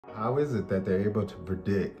how is it that they're able to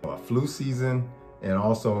predict a flu season and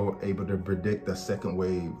also able to predict the second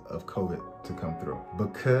wave of COVID to come through?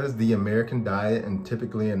 Because the American diet, and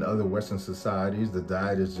typically in other Western societies, the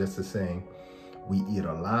diet is just the same. We eat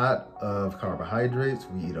a lot of carbohydrates,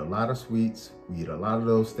 we eat a lot of sweets, we eat a lot of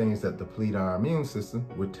those things that deplete our immune system.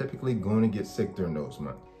 We're typically going to get sick during those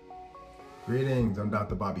months. Greetings, I'm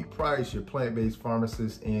Dr. Bobby Price, your plant-based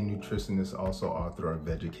pharmacist and nutritionist, also author of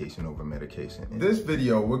Education Over Medication. In this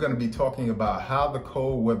video, we're going to be talking about how the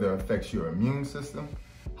cold weather affects your immune system,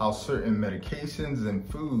 how certain medications and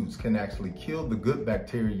foods can actually kill the good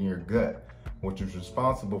bacteria in your gut, which is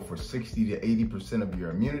responsible for 60 to 80% of your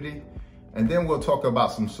immunity. And then we'll talk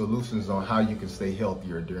about some solutions on how you can stay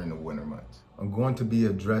healthier during the winter months. I'm going to be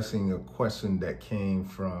addressing a question that came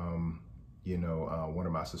from one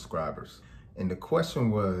of my subscribers. And the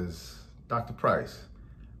question was, Dr. Price,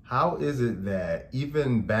 how is it that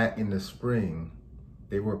even back in the spring,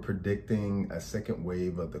 they were predicting a second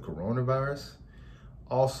wave of the coronavirus?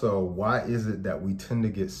 Also, why is it that we tend to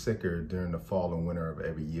get sicker during the fall and winter of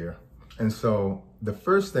every year? And so the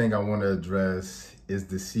first thing I want to address is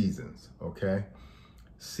the seasons, okay?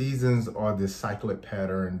 Seasons are this cyclic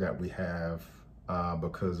pattern that we have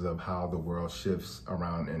because of how the world shifts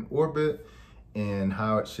around in orbit and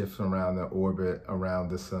how it shifts around the orbit around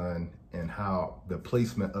the sun and how the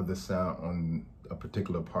placement of the sun on a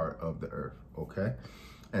particular part of the earth, okay?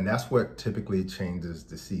 And that's what typically changes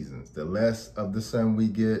the seasons. The less of the sun we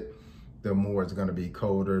get, the more it's gonna be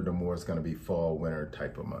colder, the more it's gonna be fall, winter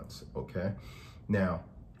type of months, okay? Now,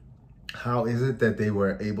 how is it that they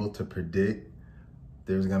were able to predict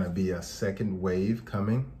there's gonna be a second wave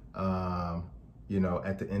coming,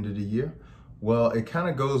 at the end of the year? Well, it kind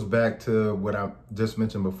of goes back to what I just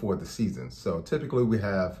mentioned before, the seasons. So typically we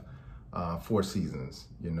have 4 seasons.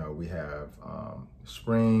 We have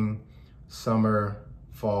spring, summer,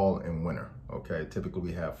 fall, and winter. Okay, typically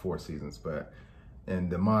we have 4 seasons, but in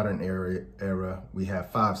the modern era, we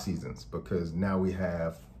have 5 seasons because now we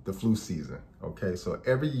have the flu season. Okay, so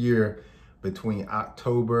every year between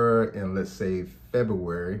October and let's say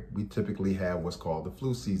February, we typically have what's called the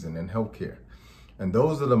flu season in healthcare. And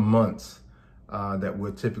those are the months that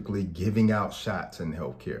we're typically giving out shots in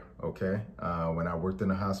healthcare, okay? When I worked in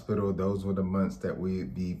the hospital, those were the months that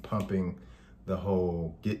we'd be pumping the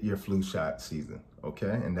whole get your flu shot season,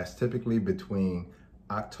 okay? And that's typically between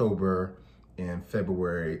October and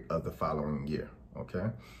February of the following year,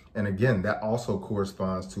 okay? And again, that also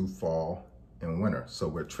corresponds to fall and winter. So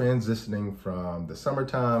we're transitioning from the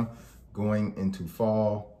summertime going into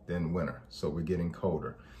fall, then winter. So we're getting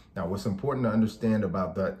colder. Now, what's important to understand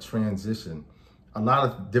about that transition, a lot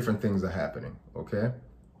of different things are happening, okay?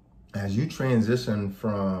 As you transition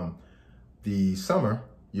from the summer,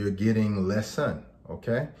 you're getting less sun,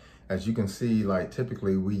 okay? As you can see, like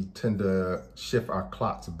typically we tend to shift our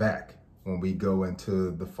clocks back when we go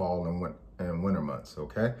into the fall and winter months,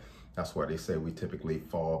 okay? That's why they say we typically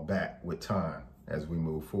fall back with time as we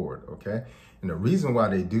move forward, okay? And the reason why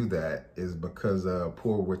they do that is because of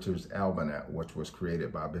Poor Richard's Almanac, which was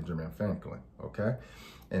created by Benjamin Franklin, okay?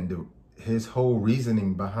 And his whole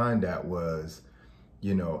reasoning behind that was,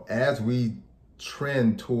 as we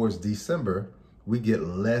trend towards December, we get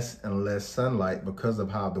less and less sunlight because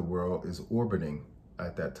of how the world is orbiting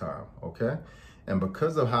at that time, okay? And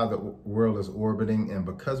because of how the world is orbiting and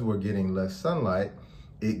because we're getting less sunlight,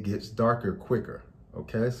 it gets darker quicker,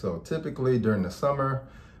 okay? So typically during the summer,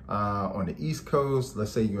 on the East Coast,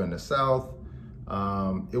 let's say you're in the South,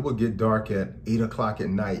 it will get dark at 8 o'clock at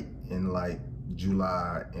night in like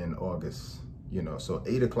July and August, so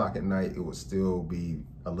 8 o'clock at night, it would still be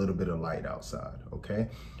a little bit of light outside, okay?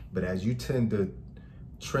 But as you tend to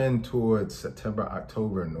trend towards September,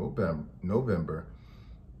 October, November,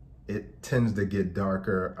 it tends to get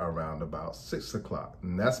darker around about 6 o'clock.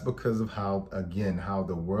 And that's because of how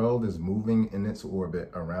the world is moving in its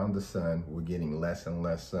orbit around the sun. We're getting less and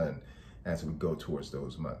less sun as we go towards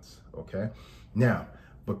those months, okay? Now,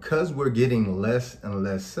 because we're getting less and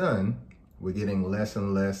less sun, we're getting less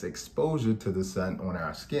and less exposure to the sun on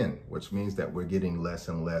our skin, which means that we're getting less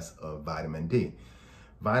and less of vitamin D.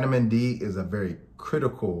 Vitamin D is a very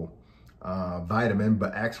critical vitamin,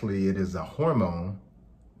 but actually it is a hormone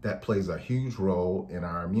that plays a huge role in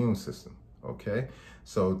our immune system, okay?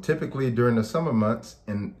 So typically during the summer months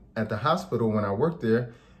and at the hospital when I worked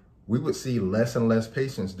there, we would see less and less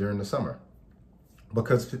patients during the summer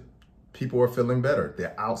because people are feeling better.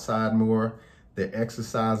 They're outside more, they're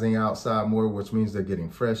exercising outside more, which means they're getting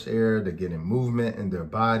fresh air, they're getting movement in their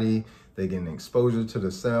body, they're getting exposure to the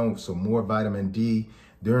sun, so more vitamin D.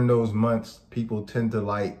 During those months, people tend to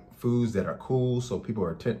like foods that are cool, so people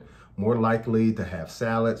are more likely to have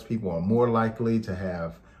salads. People are more likely to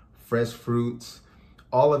have fresh fruits.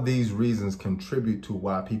 All of these reasons contribute to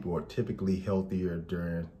why people are typically healthier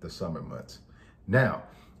during the summer months. Now,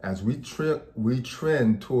 as we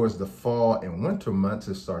trend towards the fall and winter months,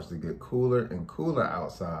 it starts to get cooler and cooler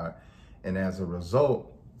outside. And as a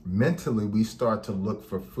result, mentally, we start to look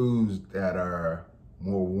for foods that are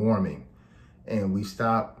more warming. And we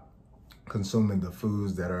stop consuming the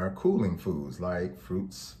foods that are cooling foods like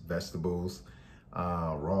fruits, vegetables,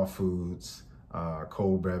 raw foods,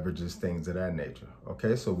 cold beverages, things of that nature.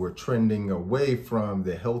 Okay, so we're trending away from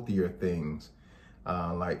the healthier things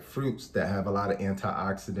like fruits that have a lot of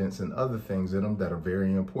antioxidants and other things in them that are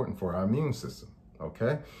very important for our immune system.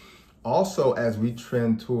 Okay, also as we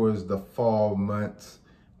trend towards the fall months,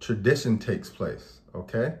 tradition takes place.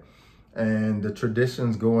 Okay, and the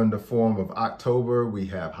traditions go in the form of October, we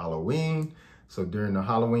have Halloween. So during the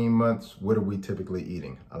Halloween months, what are we typically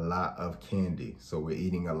eating? A lot of candy. So we're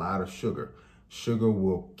eating a lot of sugar. Sugar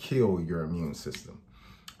will kill your immune system,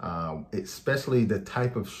 especially the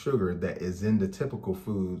type of sugar that is in the typical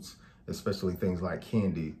foods, especially things like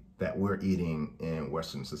candy that we're eating in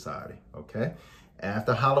Western society, okay?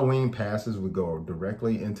 After Halloween passes, we go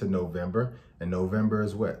directly into November, and November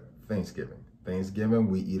is what? Thanksgiving. Thanksgiving,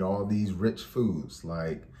 we eat all these rich foods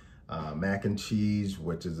like mac and cheese,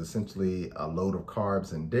 which is essentially a load of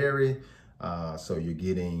carbs and dairy. So you're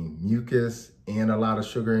getting mucus and a lot of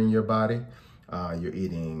sugar in your body. You're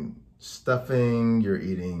eating stuffing, you're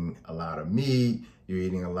eating a lot of meat, you're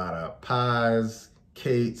eating a lot of pies,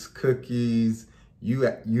 cakes, cookies,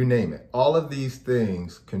 you name it. All of these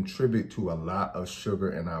things contribute to a lot of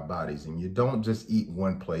sugar in our bodies. And you don't just eat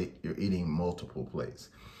one plate, you're eating multiple plates.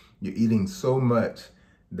 You're eating so much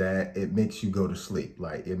that it makes you go to sleep.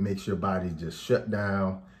 Like it makes your body just shut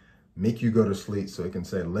down, make you go to sleep so it can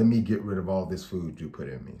say, let me get rid of all this food you put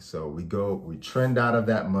in me. So we trend out of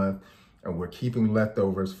that month and we're keeping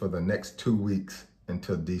leftovers for the next 2 weeks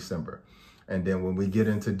until December. And then when we get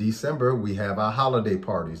into December, we have our holiday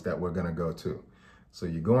parties that we're gonna go to. So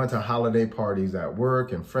you go into holiday parties at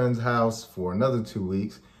work and friends' house for another 2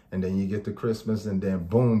 weeks, and then you get to Christmas and then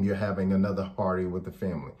boom, you're having another party with the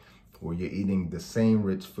family where you're eating the same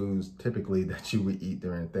rich foods typically that you would eat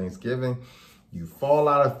during Thanksgiving. You fall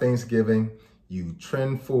out of Thanksgiving, you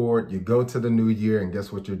trend forward, you go to the new year, and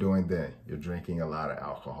guess what you're doing then? You're drinking a lot of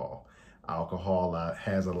alcohol. Alcohol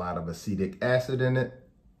has a lot of acetic acid in it,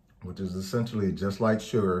 which is essentially just like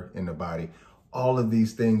sugar in the body. All of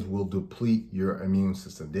these things will deplete your immune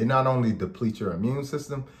system. They not only deplete your immune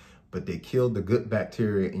system, but they kill the good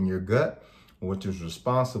bacteria in your gut, which is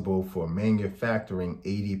responsible for manufacturing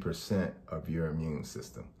 80% of your immune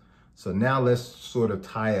system. So now let's sort of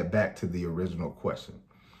tie it back to the original question.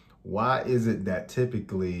 Why is it that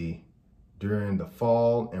typically during the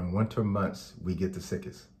fall and winter months, we get the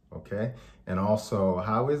sickest, okay? And also,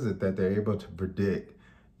 how is it that they're able to predict,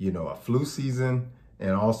 a flu season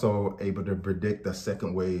and also able to predict the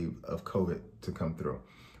second wave of COVID to come through?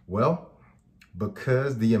 Well,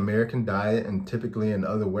 because the American diet, and typically in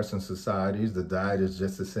other Western societies, the diet is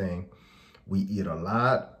just the same. We eat a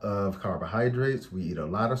lot of carbohydrates, we eat a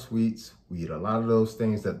lot of sweets, we eat a lot of those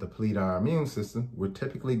things that deplete our immune system. We're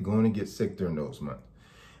typically going to get sick during those months.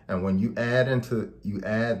 And when you add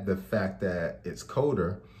the fact that it's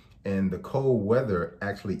colder, and the cold weather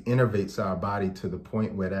actually innervates our body to the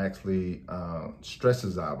point where it actually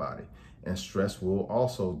stresses our body. And stress will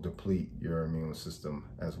also deplete your immune system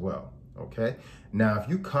as well. Okay, now if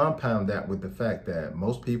you compound that with the fact that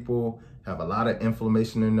most people have a lot of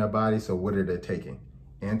inflammation in their body, so what are they taking?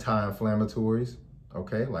 Anti-inflammatories,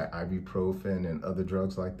 okay, like ibuprofen and other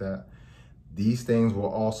drugs like that. These things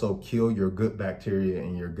will also kill your good bacteria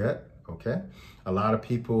in your gut, okay? A lot of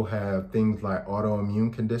people have things like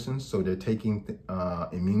autoimmune conditions, so they're taking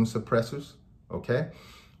immune suppressors, okay,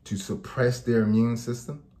 to suppress their immune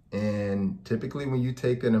system. And typically when you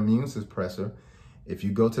take an immune suppressor, if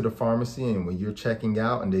you go to the pharmacy and when you're checking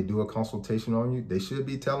out and they do a consultation on you, they should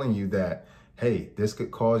be telling you that, hey, this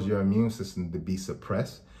could cause your immune system to be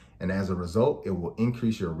suppressed. And as a result, it will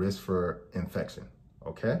increase your risk for infection,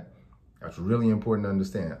 okay? That's really important to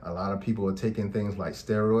understand. A lot of people are taking things like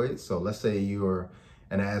steroids. So let's say you're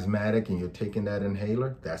an asthmatic and you're taking that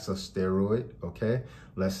inhaler, that's a steroid, okay?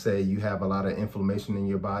 Let's say you have a lot of inflammation in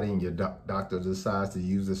your body and your doctor decides to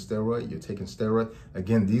use a steroid, you're taking steroid.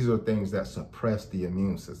 Again, these are things that suppress the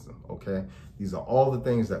immune system, okay? These are all the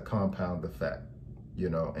things that compound the fact,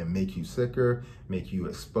 and make you sicker, make you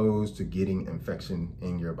exposed to getting infection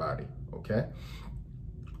in your body, okay?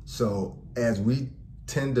 So as we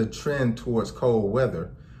tend to trend towards cold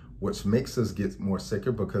weather, which makes us get more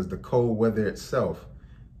sicker because the cold weather itself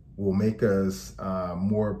will make us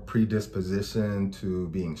more predisposition to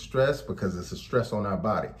being stressed because it's a stress on our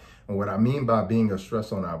body. And what I mean by being a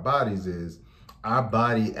stress on our bodies is our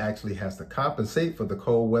body actually has to compensate for the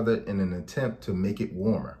cold weather in an attempt to make it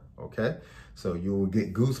warmer, okay? So you will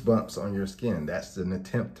get goosebumps on your skin. That's an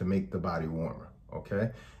attempt to make the body warmer,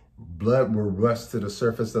 okay? Blood will rush to the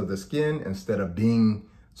surface of the skin instead of being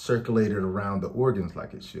circulated around the organs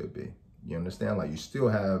like it should be. You understand? Like, you still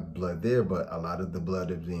have blood there, but a lot of the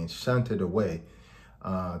blood is being shunted away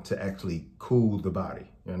to actually cool the body.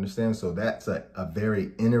 You understand? So that's a very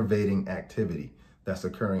innervating activity that's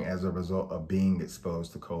occurring as a result of being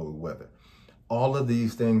exposed to cold weather. All of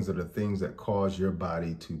these things are the things that cause your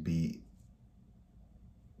body to be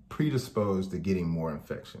predisposed to getting more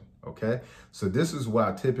infection, okay? So this is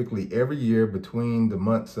why typically every year between the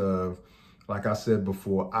months of, like I said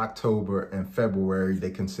before, October and February,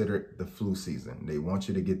 they consider it the flu season. They want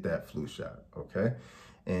you to get that flu shot, okay?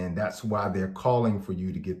 And that's why they're calling for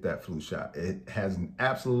you to get that flu shot. It has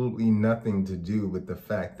absolutely nothing to do with the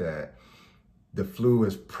fact that the flu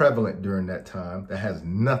is prevalent during that time. That has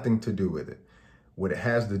nothing to do with it. What it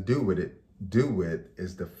has to do with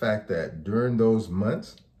is the fact that during those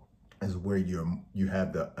months is where you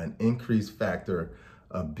have an increased factor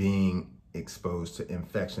of being exposed to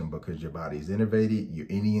infection because your body's innervated. You're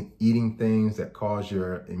eating things that cause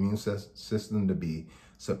your immune system to be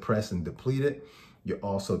suppressed and depleted. You're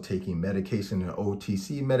also taking medication and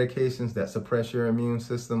OTC medications that suppress your immune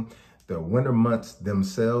system. The winter months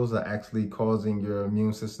themselves are actually causing your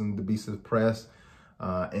immune system to be suppressed.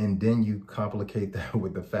 And then you complicate that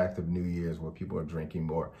with the fact of New Year's, where people are drinking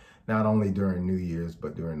more, not only during New Year's,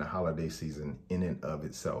 but during the holiday season in and of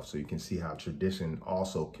itself. So you can see how tradition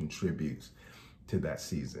also contributes to that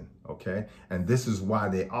season, okay? And this is why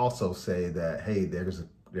they also say that, hey, there's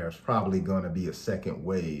probably going to be a second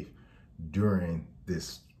wave during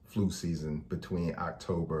this flu season between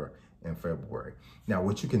October and February. Now,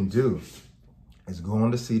 what you can do is go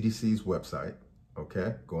on the CDC's website,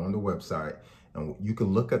 okay? Go on the website, and you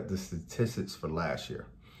can look at the statistics for last year.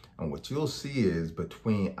 And what you'll see is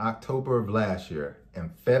between October of last year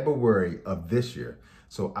and February of this year,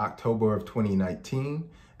 so October of 2019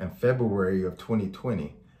 and February of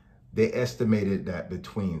 2020, they estimated that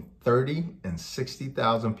between 30 and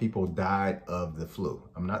 60,000 people died of the flu.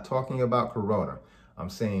 I'm not talking about corona. I'm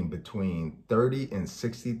saying between 30 and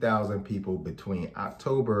 60,000 people between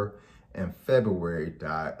October and February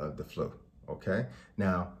died of the flu, okay?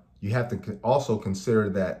 Now, you have to also consider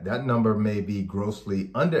that that number may be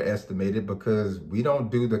grossly underestimated because we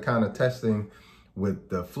don't do the kind of testing with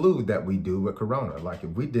the flu that we do with corona. Like,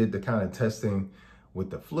 if we did the kind of testing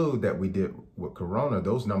with the flu that we did with corona,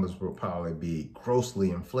 those numbers will probably be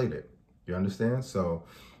grossly inflated. You understand? So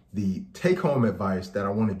the take-home advice that I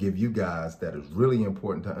want to give you guys that is really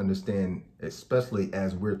important to understand, especially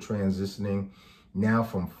as we're transitioning now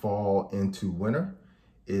from fall into winter,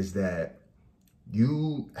 is that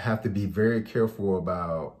you have to be very careful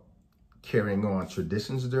about carrying on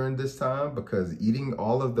traditions during this time, because eating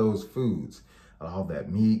all of those foods, all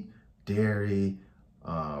that meat, dairy,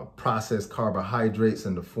 processed carbohydrates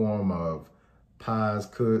in the form of pies,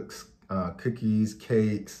 cookies,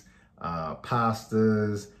 cakes,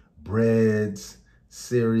 pastas, breads,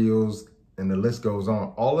 cereals, and the list goes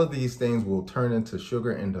on. All of these things will turn into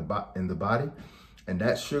sugar in the body, and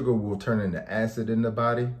that sugar will turn into acid in the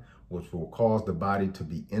body, which will cause the body to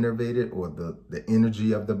be innervated, or the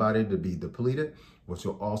energy of the body to be depleted, which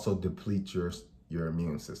will also deplete your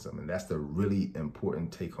immune system. And that's the really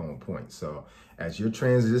important take-home point. So as you're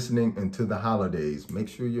transitioning into the holidays, make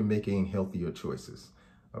sure you're making healthier choices.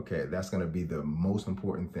 Okay, that's gonna be the most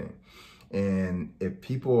important thing. And if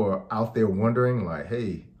people are out there wondering like,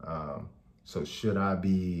 hey, so is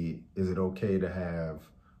it okay to have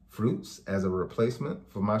fruits as a replacement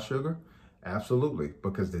for my sugar? Absolutely,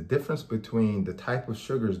 because the difference between the type of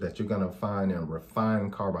sugars that you're gonna find in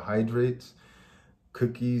refined carbohydrates,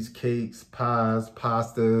 cookies, cakes, pies,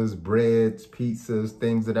 pastas, breads, pizzas,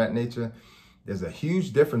 things of that nature, there's a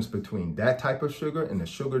huge difference between that type of sugar and the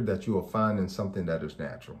sugar that you will find in something that is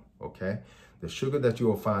natural, okay? The sugar that you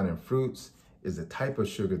will find in fruits is the type of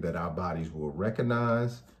sugar that our bodies will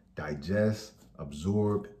recognize, digest,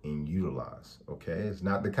 absorb, and utilize, okay? It's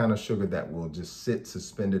not the kind of sugar that will just sit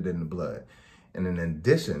suspended in the blood. And in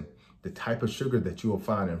addition, the type of sugar that you will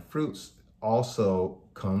find in fruits also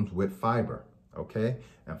comes with fiber, okay?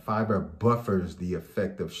 And fiber buffers the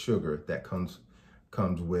effect of sugar that comes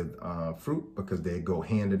with fruit, because they go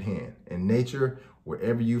hand in hand. In nature,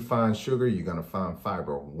 wherever you find sugar, you're gonna find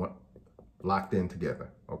fiber locked in together,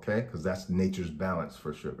 okay? Because that's nature's balance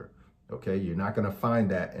for sugar. Okay, you're not going to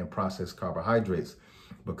find that in processed carbohydrates,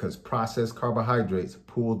 because processed carbohydrates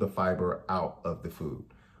pull the fiber out of the food.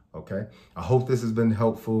 Okay, I hope this has been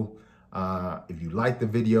helpful. If you like the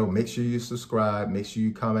video, make sure you subscribe, make sure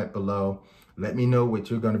you comment below. Let me know what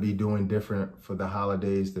you're going to be doing different for the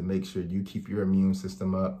holidays to make sure you keep your immune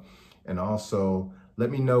system up. And also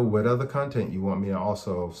let me know what other content you want me to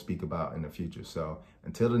also speak about in the future. So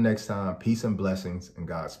until the next time, peace and blessings and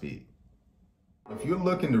Godspeed. If you're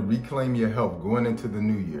looking to reclaim your health going into the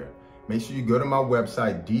new year, make sure you go to my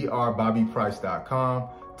website, drbobbyprice.com,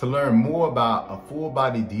 to learn more about a full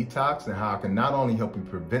body detox and how I can not only help you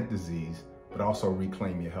prevent disease, but also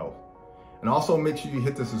reclaim your health. And also make sure you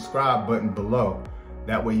hit the subscribe button below.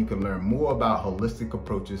 That way you can learn more about holistic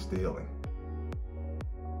approaches to healing.